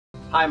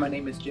Hi, my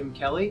name is Jim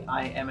Kelly.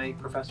 I am a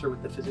professor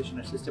with the Physician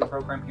Assistant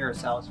Program here at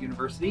Salus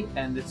University,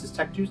 and this is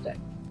Tech Tuesday.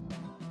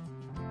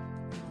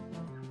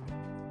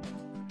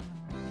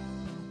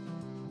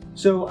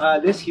 So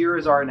this here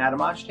is our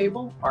anatomage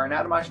table. Our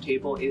anatomage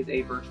table is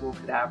a virtual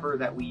cadaver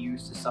that we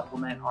use to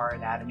supplement our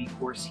anatomy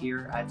course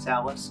here at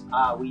Salus.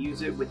 We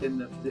use it within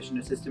the Physician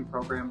Assistant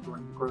Program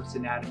during the Gross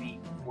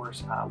Anatomy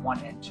course 1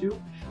 and 2,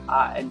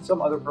 and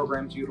some other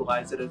programs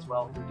utilize it as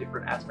well through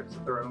different aspects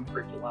of their own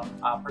curriculum,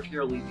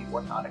 particularly the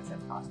orthotics and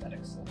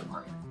prosthetics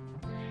department.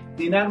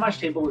 The anatomage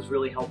table is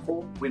really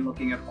helpful when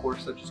looking at a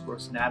course such as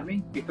gross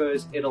anatomy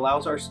because it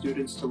allows our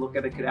students to look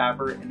at a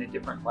cadaver in a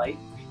different light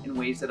in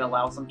ways that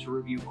allows them to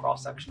review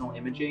cross-sectional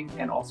imaging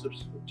and also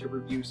to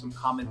review some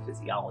common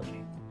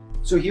physiology.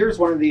 So here's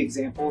one of the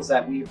examples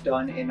that we've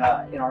done in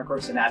our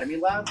gross anatomy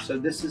lab. So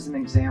this is an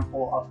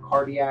example of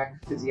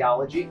cardiac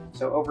physiology.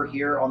 So over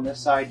here on this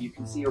side, you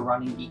can see a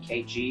running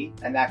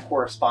EKG, and that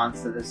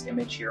corresponds to this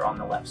image here on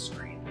the left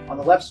screen. On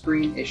the left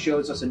screen, it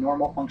shows us a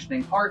normal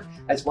functioning heart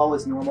as well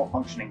as normal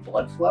functioning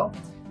blood flow.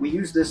 We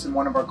use this in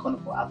one of our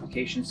clinical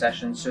application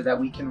sessions so that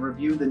we can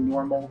review the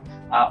normal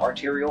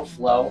arterial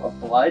flow of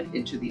blood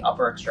into the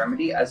upper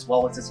extremity as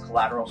well as its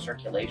collateral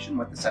circulation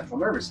with the central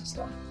nervous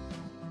system.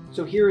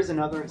 So here is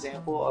another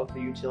example of the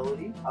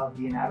utility of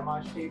the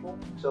anatomage table.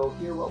 So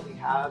here what we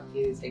have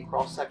is a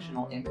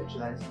cross-sectional image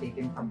that is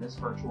taken from this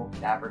virtual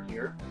cadaver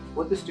here.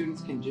 What the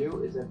students can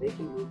do is that they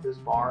can move this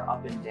bar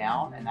up and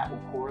down, and that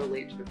will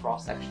correlate to the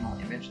cross-sectional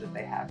image that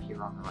they have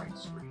here on the right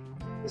screen.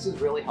 This is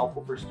really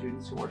helpful for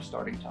students who are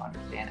starting to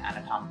understand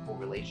anatomical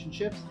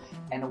relationships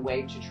and a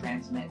way to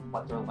transmit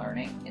what they're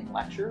learning in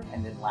lecture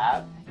and in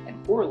lab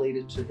and correlate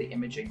it to the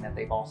imaging that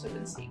they've also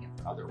been seeing in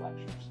other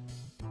lectures.